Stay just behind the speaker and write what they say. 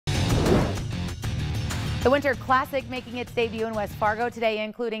The Winter Classic making its debut in West Fargo today,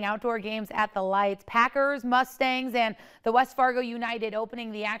 including outdoor games at the Lights. Packers, Mustangs, and the West Fargo United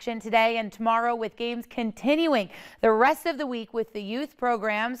opening the action today and tomorrow, with games continuing the rest of the week with the youth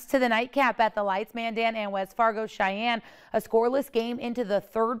programs. To the nightcap at the Lights, Mandan and West Fargo Cheyenne. A scoreless game into the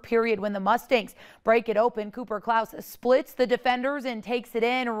third period when the Mustangs break it open. Cooper Klaus splits the defenders and takes it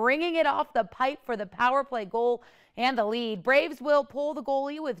in, ringing it off the pipe for the power play goal and the lead. Braves will pull the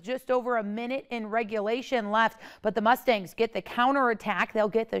goalie with just over a minute in regulation left, but the Mustangs get the counterattack. They'll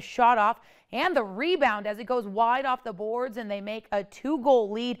get the shot off and the rebound as it goes wide off the boards, and they make a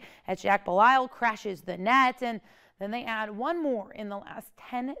 2-goal lead as Jack Belisle crashes the net. And then they add one more in the last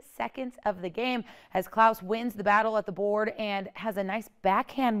 10 seconds of the game as Klaus wins the battle at the board and has a nice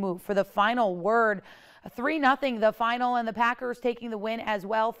backhand move for the final word. 3-0 the final, and the Packers taking the win as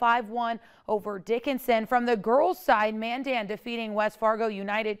well, 5-1 over Dickinson. From the girls' side, Mandan defeating West Fargo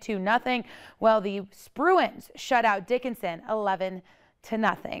United 2-0, while the Spruans shut out Dickinson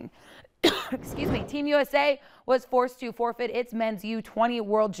 11-0. Excuse me. Team USA was forced to forfeit its men's U20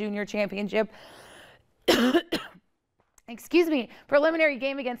 World Junior Championship preliminary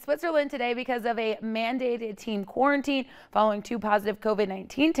game against Switzerland today because of a mandated team quarantine following 2 positive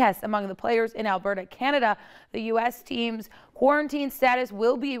COVID-19 tests among the players in Alberta, Canada. The U.S. team's quarantine status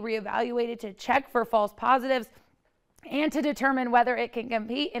will be reevaluated to check for false positives and to determine whether it can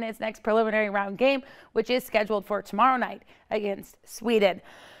compete in its next preliminary round game, which is scheduled for tomorrow night against Sweden.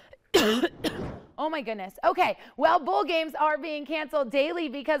 Oh my goodness. Okay, well, bowl games are being canceled daily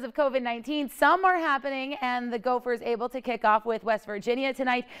because of COVID-19. Some are happening, and the Gophers able to kick off with West Virginia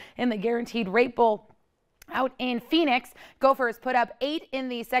tonight in the Guaranteed Rate Bowl out in Phoenix. Gophers put up 8 in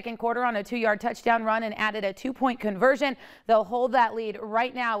the second quarter on a 2-yard touchdown run and added a 2-point conversion. They'll hold that lead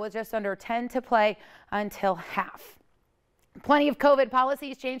right now with just under 10 to play until half. Plenty of COVID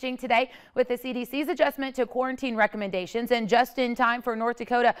policies changing today with the CDC's adjustment to quarantine recommendations, and just in time for North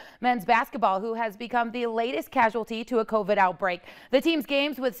Dakota men's basketball, who has become the latest casualty to a COVID outbreak. The team's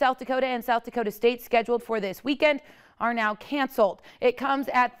games with South Dakota and South Dakota State scheduled for this weekend are now canceled. It comes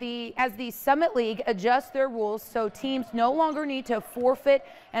as the Summit League adjusts their rules so teams no longer need to forfeit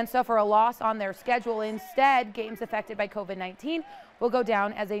and suffer a loss on their schedule. Instead, games affected by COVID-19 will go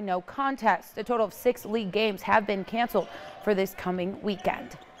down as a no contest. A total of 6 league games have been canceled for this coming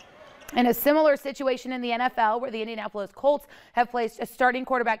weekend. In a similar situation in the NFL, where the Indianapolis Colts have placed a starting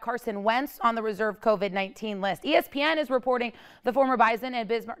quarterback Carson Wentz on the reserve COVID-19 list. ESPN is reporting the former Bison and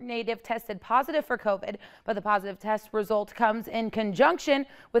Bismarck native tested positive for COVID, but the positive test result comes in conjunction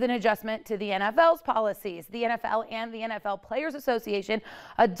with an adjustment to the NFL's policies. The NFL and the NFL Players Association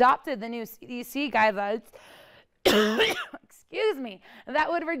adopted the new CDC guidelines that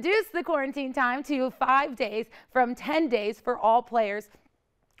would reduce the quarantine time to 5 days from 10 days for all players,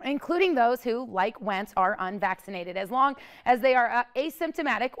 including those who, like Wentz, are unvaccinated, as long as they are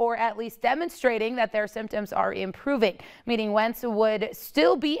asymptomatic or at least demonstrating that their symptoms are improving, meaning Wentz would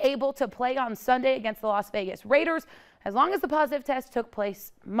still be able to play on Sunday against the Las Vegas Raiders as long as the positive test took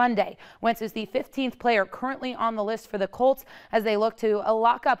place Monday. Wentz is the 15th player currently on the list for the Colts as they look to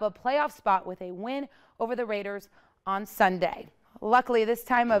lock up a playoff spot with a win over the Raiders on Sunday. Luckily, this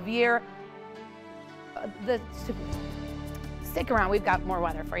time of year, stick around. We've got more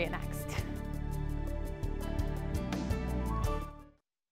weather for you next.